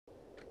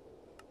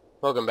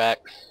Welcome back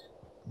to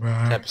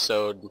Right.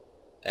 episode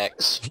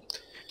X.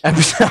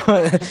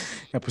 Episode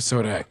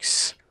Episode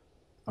X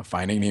of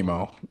Finding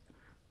Nemo.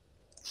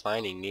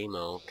 Finding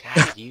Nemo.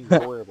 God, you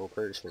horrible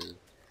person.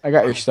 I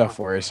got your stuff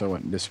for you so it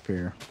wouldn't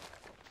disappear.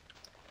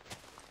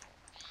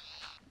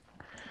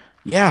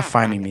 Yeah,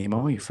 Finding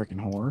Nemo, you freaking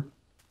whore.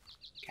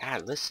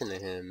 God, listen to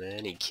him,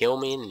 man. He kill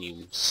me and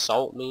you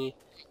insult me.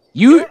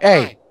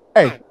 Hey,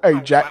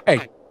 Jack,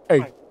 hey.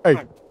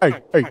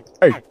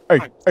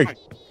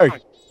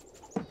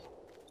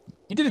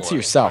 You did it to What?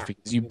 yourself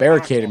because you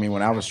barricaded me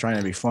when I was trying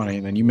to be funny,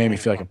 and then you made me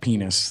feel like a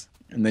penis,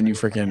 and then you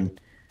freaking,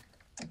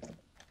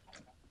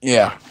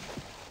 yeah.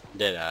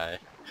 Did I?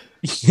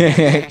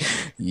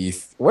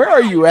 Where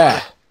are you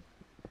at?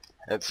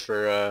 That's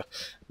for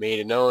me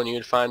to know and you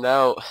to find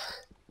out.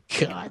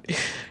 God.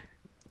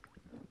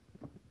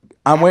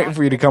 I'm waiting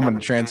for you to come in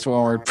the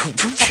Transformer.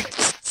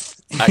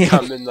 I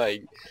come in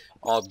like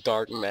all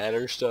dark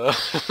matter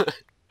stuff.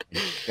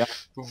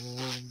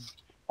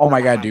 Oh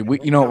my god, dude.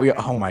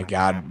 Oh my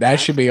god. That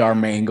should be our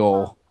main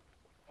goal.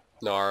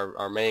 No,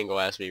 our main goal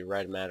has to be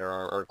red matter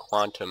or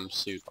quantum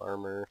suit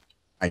armor.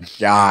 My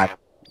god.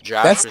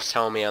 Josh was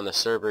telling me on the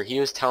server, he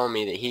was telling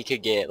me that he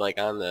could get, like,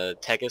 on the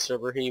Tekkit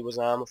server he was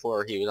on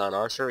before he was on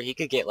our server, he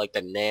could get, like,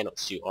 the nano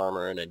suit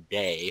armor in a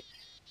day.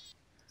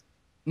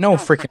 No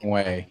freaking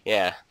way.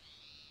 Yeah.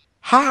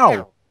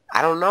 How?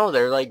 I don't know,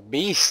 they're like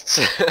beasts.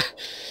 I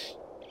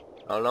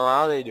don't know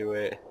how they do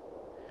it.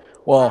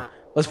 Well,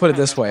 let's put it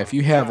this way. If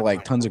you have,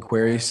 like, tons of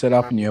queries set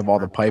up and you have all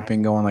the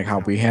piping going like how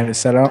we had it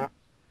set up,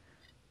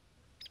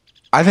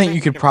 I think you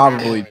could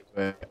probably do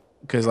it.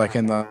 Because, like,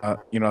 in the,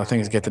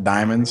 things get the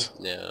diamonds.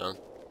 Yeah.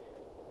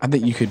 I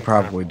think you could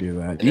probably do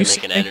that. Do you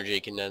make an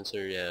energy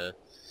condenser? Yeah.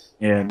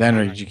 Yeah, the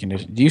energy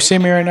condenser. Do you see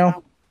me right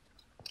now?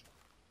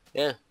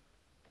 Yeah.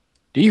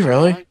 Do you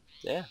really?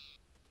 Yeah.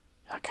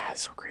 Oh, God,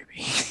 it's so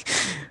creepy.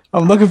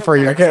 I'm looking for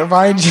you. I can't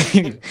find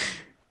you.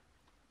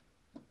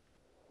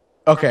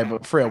 Okay,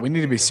 but for real, we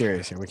need to be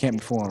serious here. We can't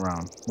be fooling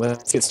around.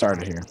 Let's get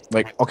started here.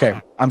 Like,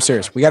 okay, I'm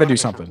serious. We got to do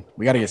something.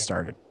 We got to get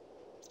started.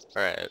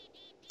 Alright.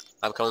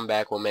 I'm coming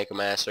back, we'll make a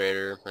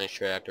macerator, an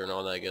extractor, and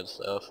all that good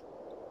stuff.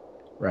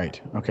 Right.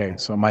 Okay,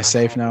 so am I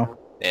safe now?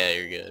 Yeah,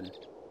 you're good.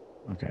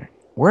 Okay.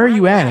 Where are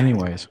you at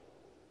anyways?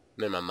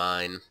 I'm in my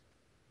mine.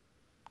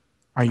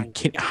 Are you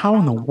kidding? How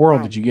in the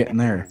world did you get in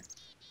there?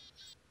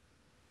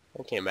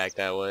 I came back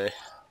that way.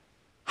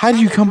 How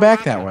did you come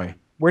back that way?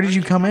 Where did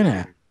you come in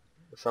at?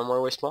 From where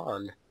we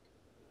spawned.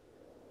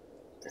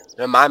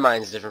 And my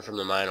mine's different from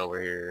the mine over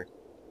here.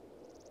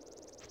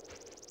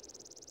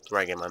 That's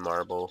where I get my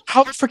marble.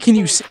 How the frick can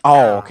you see?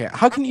 Oh, okay.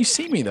 How can you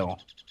see me though?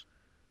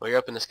 Well, you're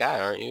up in the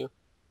sky, aren't you?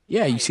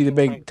 Yeah, you see the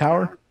big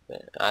tower?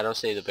 I don't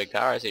see the big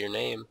tower, I see your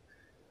name.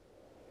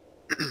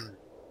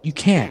 You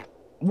can't.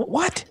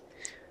 What?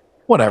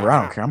 Whatever,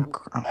 I don't care.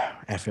 I'm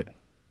F it.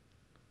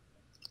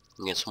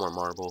 Get some more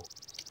marble.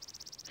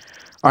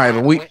 All right,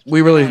 but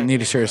we really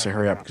need to seriously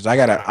hurry up because I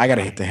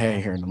gotta hit the hay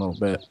here in a little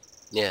bit.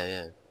 Yeah,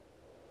 yeah.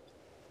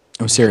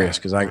 I'm serious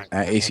because at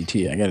ACT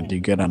I gotta do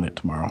good on it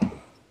tomorrow.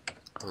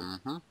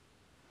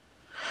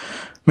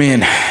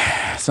 Man,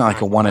 it's not like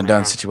a one and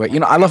done situation.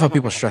 You know, I love how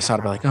people stress out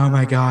about like, oh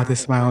my god,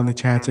 this is my only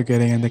chance of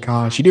getting into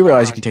college. You do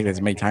realize you can take it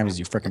as many times as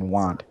you freaking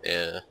want.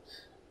 Yeah.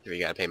 You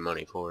gotta pay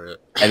money for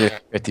it. I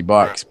did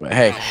 $50, but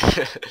hey,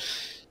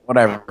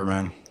 whatever,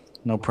 man.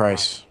 No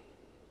price.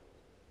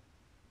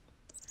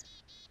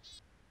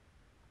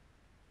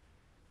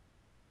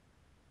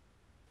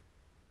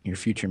 Your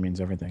future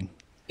means everything.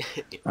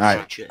 All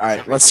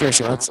right. Let's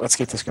seriously, let's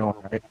get this going.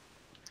 All right.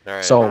 All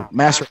right. So,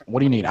 Master,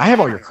 what do you need? I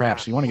have all your crap.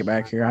 So you want to get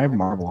back here? I have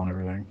marble and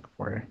everything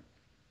for you.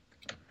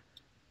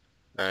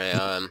 All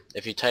right.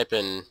 If you type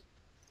in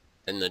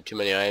the too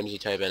many items, you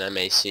type in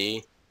MAC.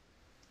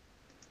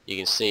 You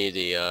can see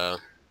the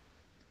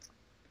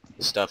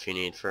stuff you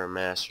need for a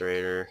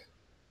macerator.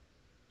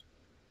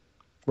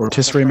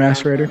 Rotisserie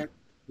macerator?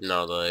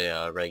 No,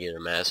 the regular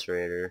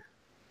macerator.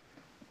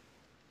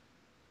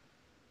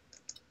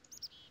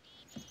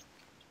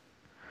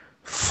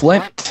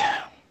 Flint,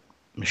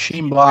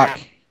 machine block,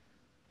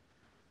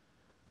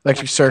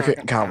 electric circuit,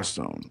 and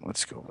cobblestone.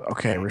 Let's go.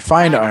 Okay,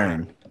 refined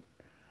iron.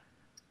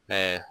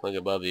 Hey, look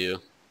above you.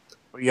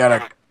 We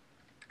gotta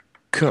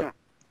cook.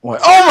 What?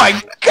 Oh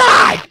my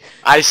god!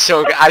 I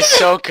so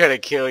could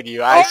have killed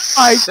you. I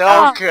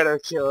so could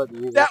have killed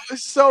you. That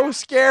was so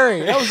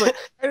scary. That was like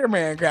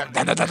Spider-Man crap.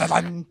 Dun, dun, dun, dun,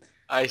 dun.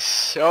 I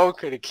so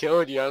could have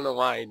killed you. I don't know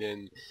why I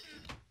didn't.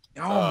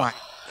 Oh my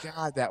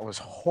god, that was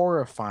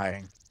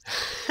horrifying.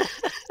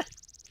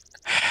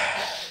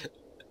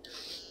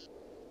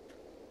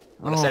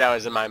 When I said I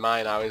was in my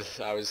mind, I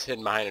was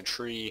hidden behind a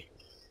tree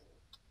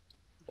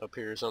up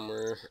here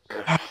somewhere.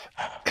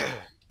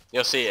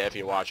 You'll see it if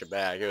you watch it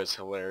back. It was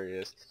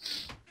hilarious.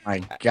 My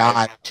god.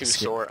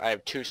 I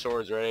have two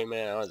swords ready,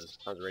 man. I was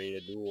ready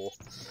to duel.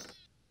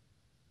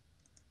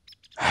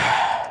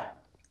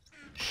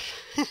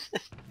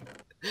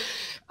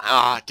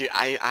 Ah, dude,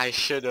 I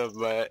should have,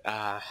 but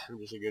I'm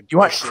just a good. You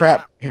want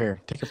crap?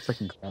 Here, take a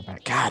freaking crap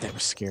back. God, that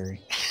was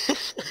scary.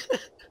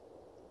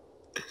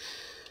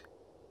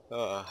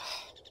 Uh,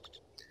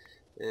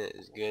 it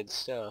is good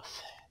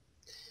stuff.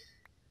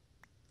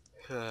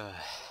 Nom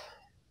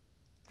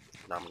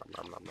nom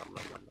nom nom nom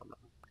nom nom nom.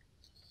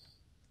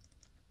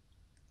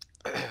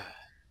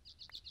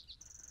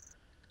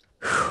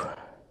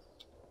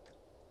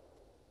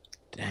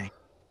 Dang.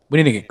 We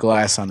need to get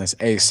glass on this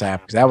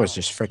ASAP because that was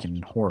just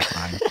freaking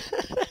horrifying.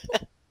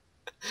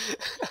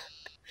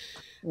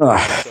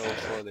 That's so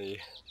funny.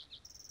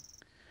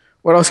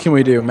 What else can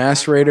we do?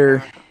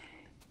 Macerator.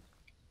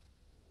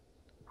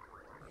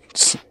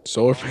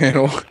 Solar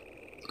panel.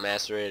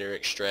 Macerator,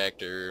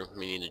 extractor,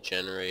 we need a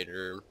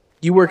generator.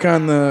 You work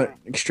on the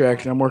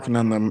extractor. I'm working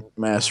on the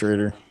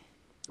macerator.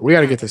 We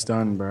gotta get this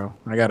done, bro.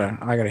 I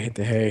gotta hit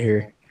the hay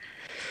here.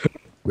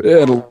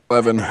 At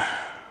 11.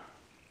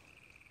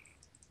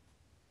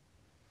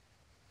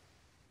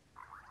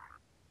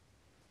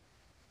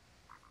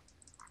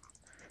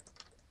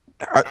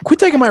 Quit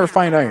taking my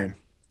refined iron.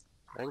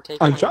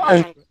 I'm sorry.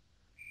 You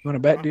want to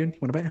bet, dude?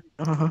 Want to bet?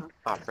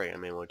 Oh, freak, I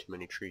made one too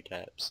many tree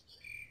taps.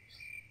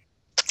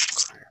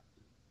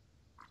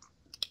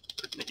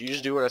 Did you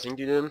just do what I think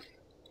you did?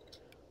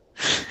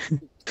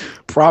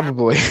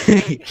 Probably.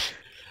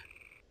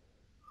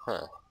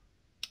 Huh.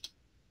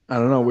 I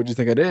don't know. What'd you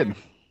think I did?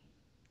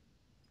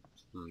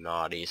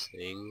 Naughty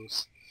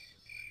things.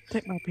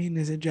 Take my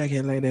penis and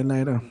jacket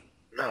later.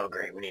 Oh,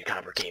 great. We need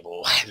copper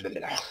cable.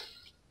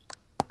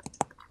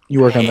 You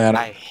work on that.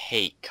 I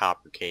hate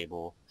copper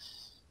cable.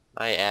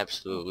 I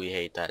absolutely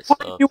hate that stuff.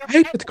 Why do you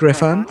hate it,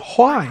 Griffin?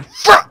 Why?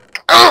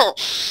 Fuck! Oh!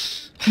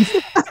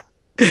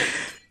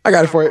 I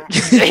got it for you.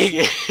 Dang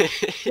it.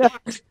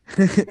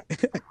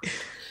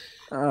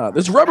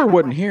 There's rubber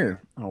wood in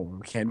here. Oh,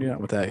 we can't do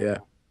that with that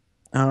yet.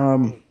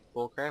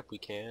 Well, crap, we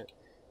can't.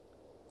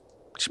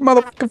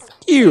 Motherfucker,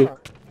 fuck you.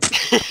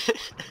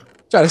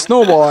 Try to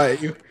snowball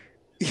at you.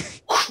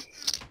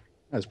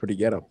 That's pretty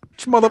ghetto.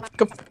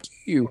 Motherfucker, fuck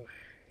you.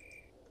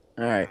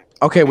 All right.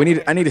 Okay,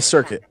 I need a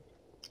circuit.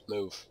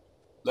 Move.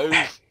 Move.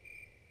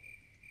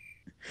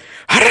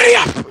 Hurry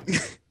up!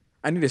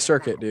 I need a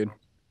circuit, dude.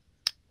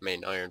 Made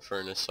an iron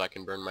furnace so I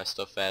can burn my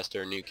stuff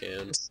faster than you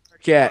can.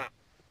 Cat.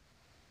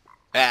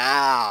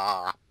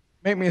 Ah!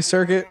 Make me a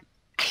circuit.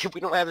 We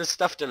don't have the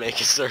stuff to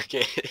make a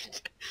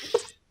circuit.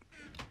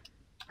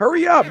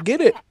 Hurry up, get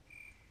it.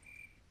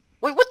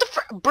 Wait, what the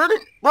frick? Burn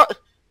it! What?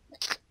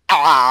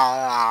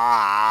 Ah!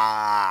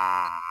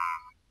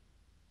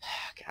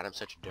 God, I'm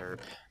such a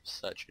derp.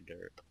 Such a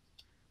derp.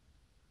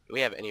 Do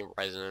we have any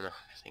resin?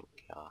 Thank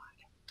God.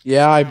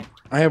 Yeah,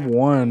 I have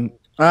one.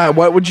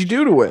 What would you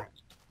do to it?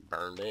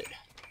 Burned it.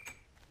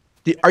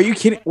 Are you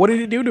kidding? What did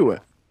you do to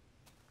it?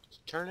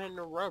 Turn it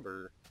into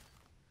rubber.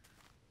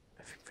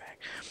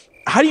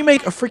 How do you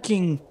make a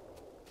freaking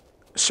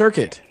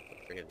circuit?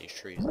 Forget these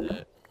trees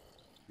that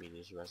mean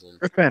these resin.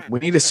 We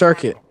need a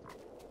circuit.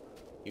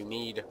 You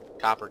need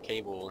copper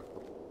cable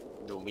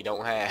that we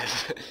don't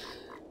have.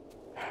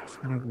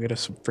 I'm gonna get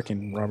us some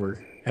freaking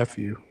rubber. F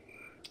you.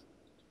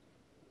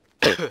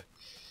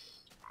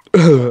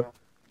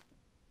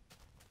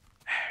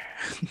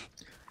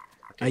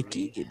 I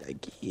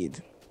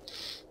kid.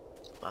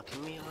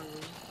 Fucking me on.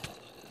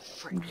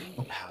 Freaking.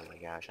 Oh my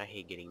gosh, I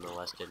hate getting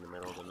molested in the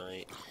middle of the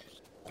night.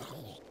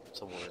 It's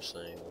the worst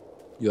thing.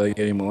 You like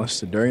getting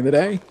molested during the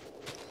day?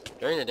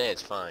 During the day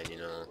it's fine, you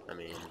know. I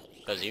mean,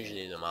 because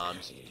usually the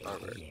mobs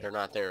they're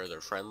not there,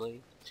 they're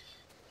friendly.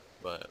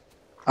 But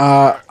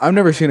I've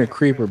never seen a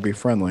creeper be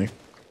friendly.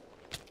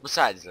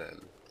 besides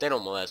them, they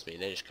don't molest me.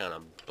 They just kind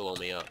of blow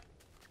me up.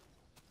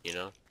 You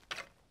know.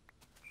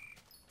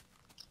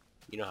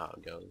 You know how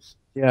it goes.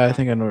 Yeah, I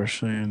think I know what you're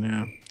saying.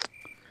 Yeah.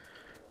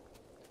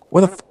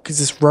 What the fuck is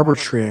this rubber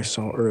tree I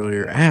saw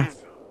earlier?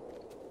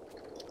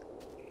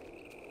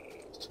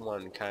 It's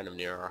one kind of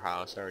near our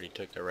house. I already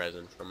took the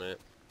resin from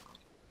it.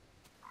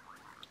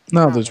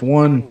 No, there's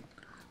one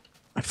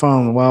I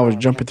found while I was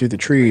jumping through the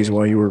trees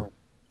while you were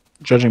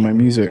judging my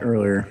music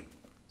earlier.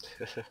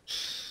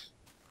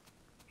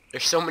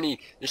 There's so many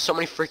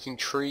freaking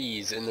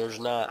trees, and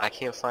I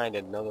can't find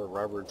another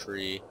rubber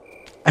tree.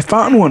 I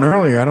found one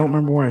earlier. I don't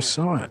remember where I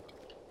saw it.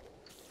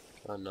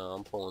 Oh no,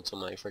 I'm pulling some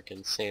like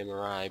freaking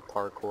samurai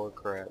parkour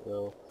crap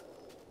though.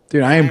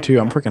 Dude, I am too.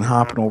 I'm freaking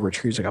hopping over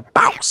trees like a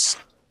bounce.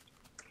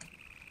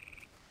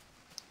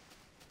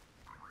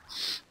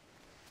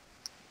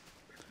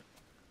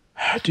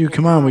 Dude,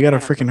 come on. We gotta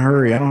freaking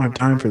hurry. I don't have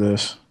time for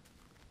this.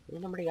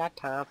 Ain't nobody got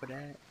time for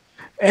that.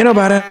 Ain't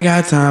nobody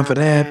got time for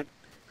that.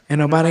 Ain't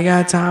nobody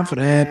got time for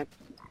that.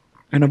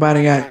 Ain't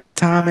nobody got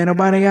time. Ain't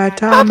nobody got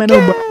time. Ain't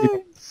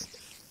nobody.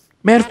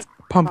 Man,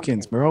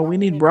 pumpkins, bro. We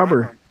need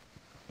rubber.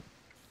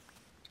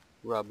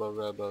 Rubber.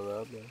 A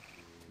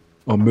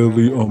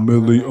milli.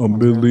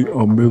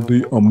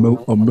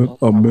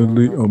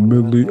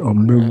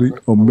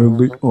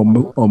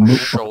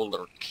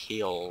 Shoulder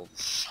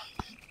kills.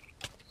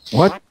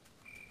 What?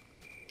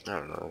 I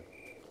don't know.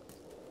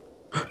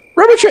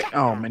 Rubber tree.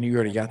 Oh man, you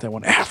already got that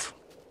one. F.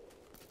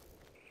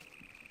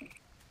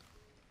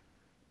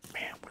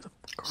 Man, where the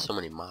fuck? So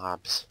many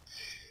mobs.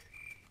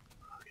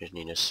 Just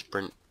need to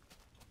sprint.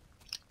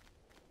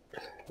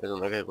 Doesn't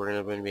look like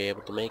we're gonna be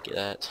able to make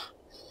that.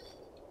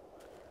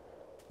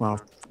 Wow.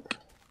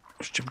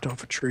 Just jumped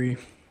off a tree.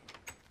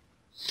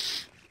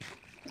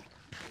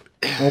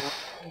 Well,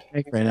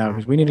 right now,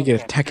 because we need to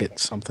get a Tekkit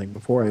something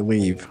before I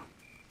leave.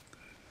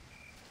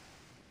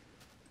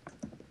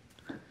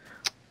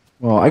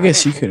 Well, I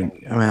guess you could.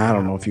 I mean, I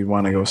don't know if you'd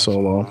want to go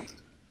solo.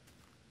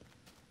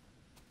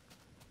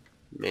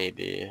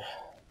 Maybe.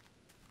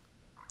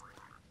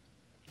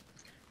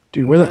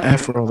 Dude, where the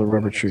F are all the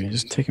rubber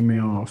trees? It's taking me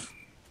off.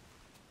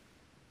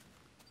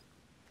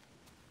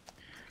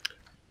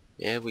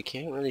 Yeah, we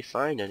can't really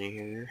find any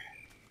here.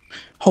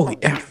 Holy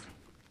F.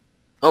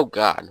 Oh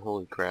god,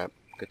 holy crap.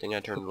 Good thing I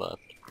turned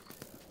left.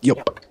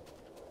 Yep.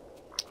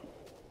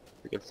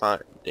 We could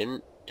find...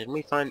 Didn't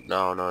we find...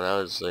 No,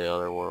 that was the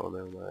other world.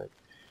 Never mind.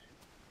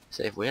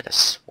 Say if we had a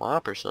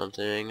swamp or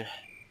something.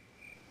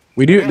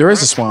 We do. There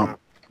is a swamp.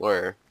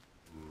 Where?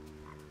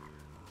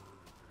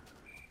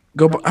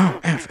 Go. Oh,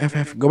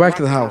 F. Go back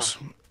to the house.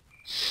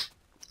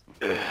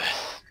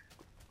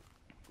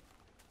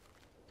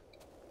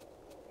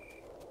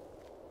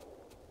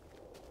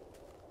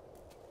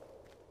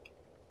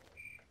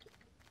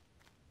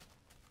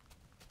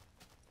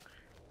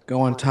 Go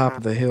on top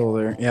of the hill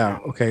there. Yeah.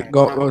 Okay.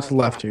 Go to the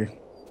left here.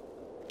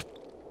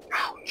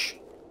 Ouch.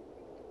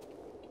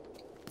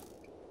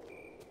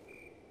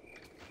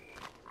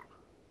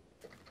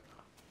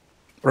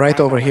 Right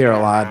over here,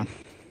 lad.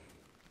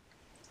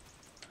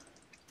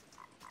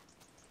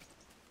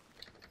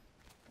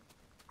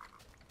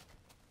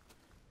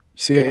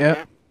 See it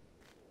yet?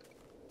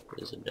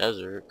 There's a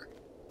desert.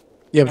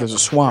 Yeah, but there's a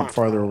swamp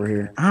farther over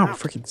here. Ow,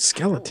 freaking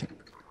skeleton.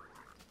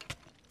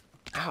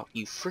 Ow,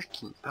 you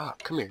freaking... Oh,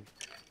 come here.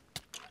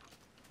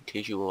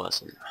 Teach you a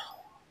lesson.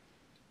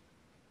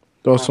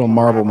 There's also a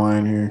marble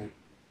mine here.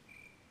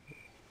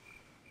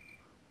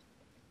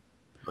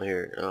 Oh,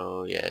 here.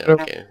 Oh, yeah,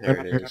 okay.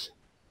 There it is.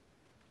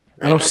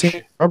 I don't see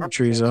any rubber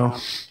trees, though.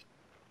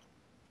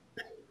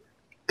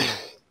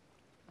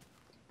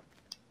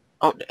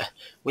 Oh,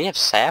 we have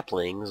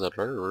saplings up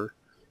here.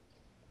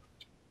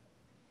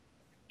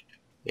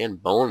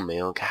 And bone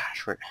meal.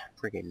 Gosh, we're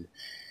freaking...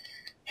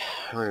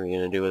 What are we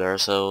gonna do with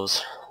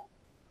ourselves?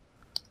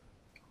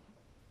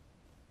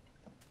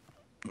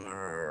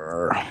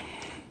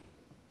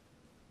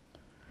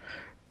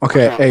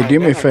 Okay, hey, do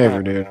me a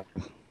favor, dude.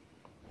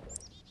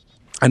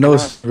 I know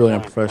this is really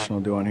unprofessional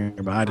doing here,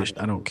 but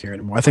I don't care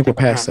anymore. I think we're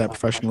past that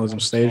professionalism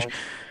stage.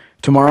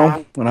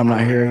 Tomorrow, when I'm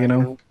not here, you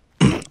know,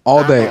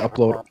 all day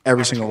upload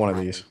every single one of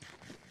these.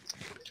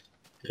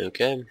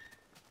 Okay.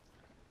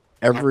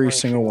 Every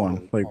single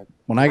one. Like,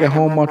 when I get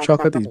home, I'll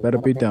chocolate, these better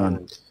be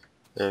done.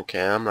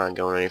 Okay, I'm not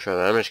going any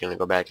further. I'm just gonna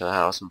go back to the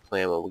house and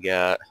plan what we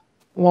got.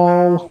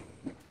 Lol.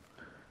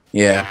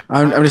 Yeah,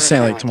 I'm just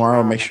saying, like,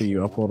 tomorrow, make sure you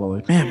upload all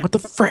these. Man, what the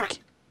frick?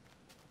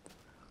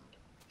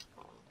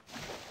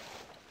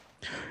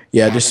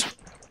 Yeah,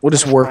 we'll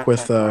just work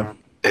with, I'll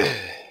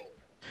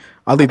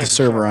leave the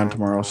server on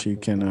tomorrow so you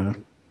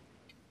can,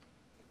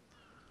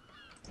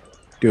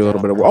 do a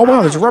little bit of, oh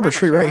wow, there's a rubber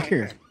tree right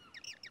here.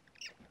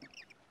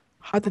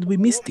 How did we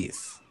miss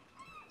this?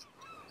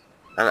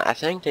 I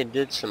think they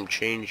did some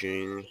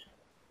changing.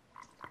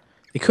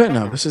 They couldn't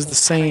have, this is the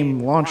same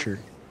launcher.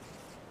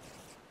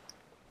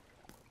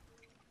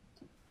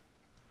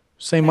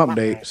 Same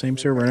update, same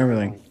server and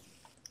everything.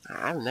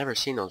 I've never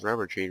seen those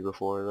rubber trees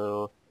before,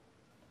 though.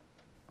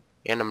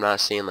 And I'm not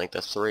seeing, like,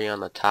 the 3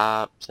 on the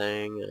top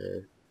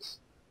thing.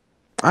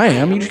 I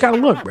am, you just gotta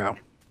look, bro.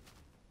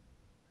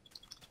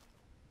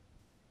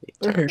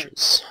 They're here.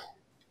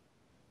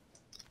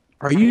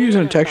 Are you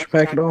using a texture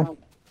pack at all?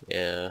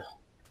 Yeah.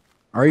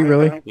 Are you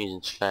really? I'm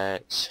using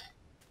facts.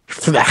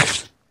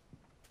 Facts.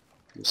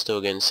 I'm still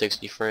getting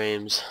 60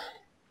 frames.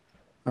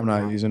 I'm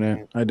not using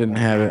it. I didn't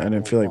have it. I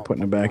didn't feel like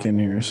putting it back in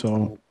here,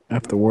 so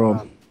F the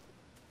world.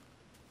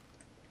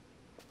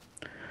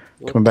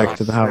 Coming back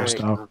to the house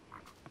now.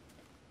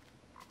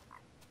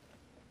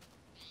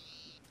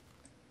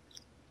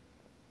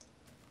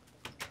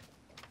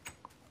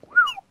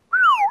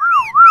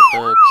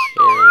 Okay.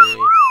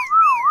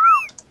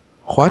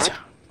 What?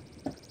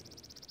 I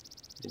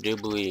do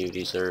believe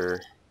these are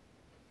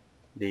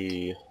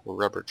the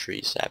rubber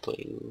tree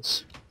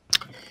saplings.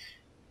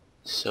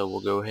 So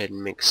we'll go ahead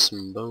and make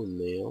some bone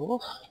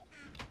meal.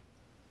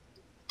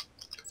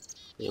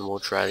 And we'll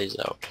try these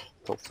out.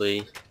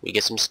 Hopefully we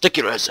get some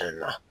sticky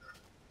resin.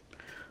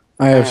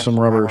 I have some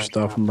rubber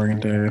stuff I'm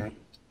bringing to you.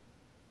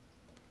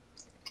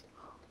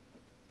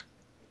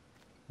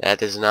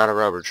 That is not a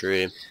rubber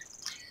tree.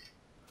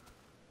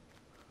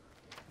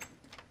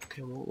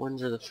 Okay, what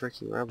ones are the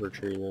freaking rubber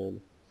tree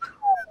then?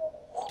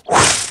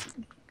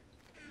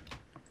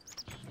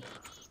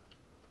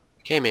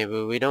 Okay,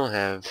 maybe we don't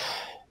have...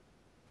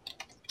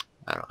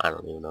 I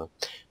don't even know.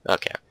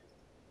 Okay.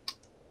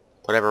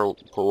 Put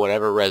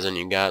whatever resin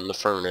you got in the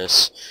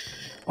furnace.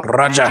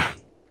 Roger.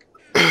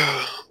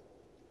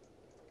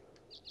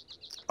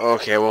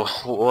 Okay, well,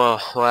 we'll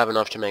have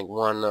enough to make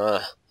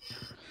one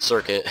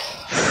circuit.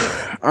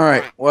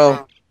 Alright,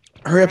 well,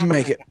 hurry up and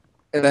make it.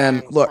 And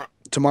then, look,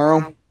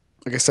 tomorrow,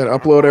 like I said,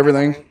 upload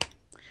everything.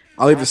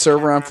 I'll leave the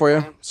server on for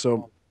you.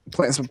 So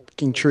plant some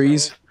fucking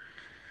trees,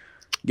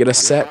 get us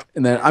set,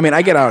 and then I mean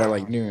I get out at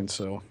like noon,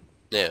 so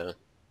Yeah.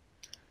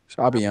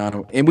 I'll be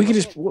on, and we can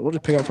just we'll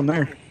just pick up from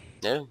there.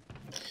 Yeah.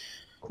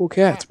 Cool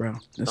cats, bro.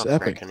 It's Oh,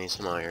 epic. frick, I need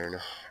some iron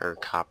or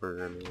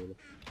copper. I mean.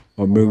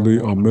 A milli,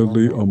 a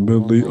milli, a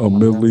milli, a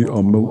milli,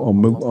 a mill, a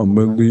mill, a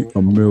milli, a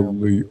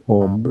milli,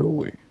 a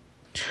milli.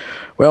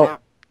 Well,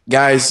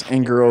 guys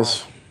and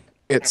girls,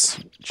 it's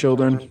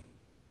children.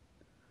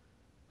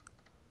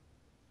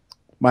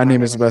 My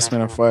name is the Best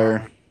Man of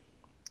Fire,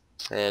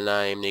 And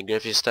I am the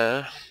Griffy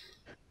Star.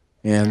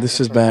 and this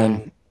has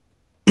been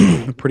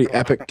a pretty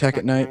epic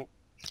Tekkit night.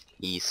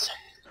 Yes.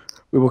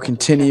 We will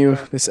continue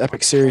this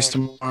epic series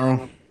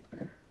tomorrow.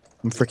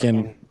 I'm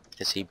freaking.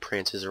 As he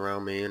prances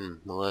around me and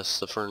molests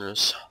the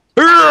furnace.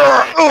 Wait,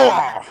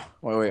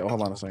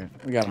 hold on a second.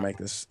 We gotta make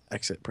this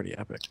exit pretty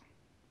epic.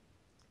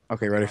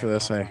 Okay, ready for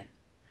this? Hey.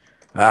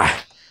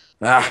 Oh,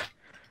 God.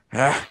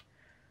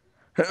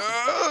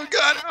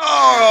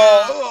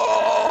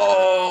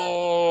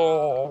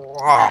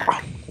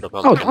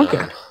 Oh,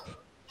 Okay.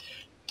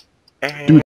 Dude.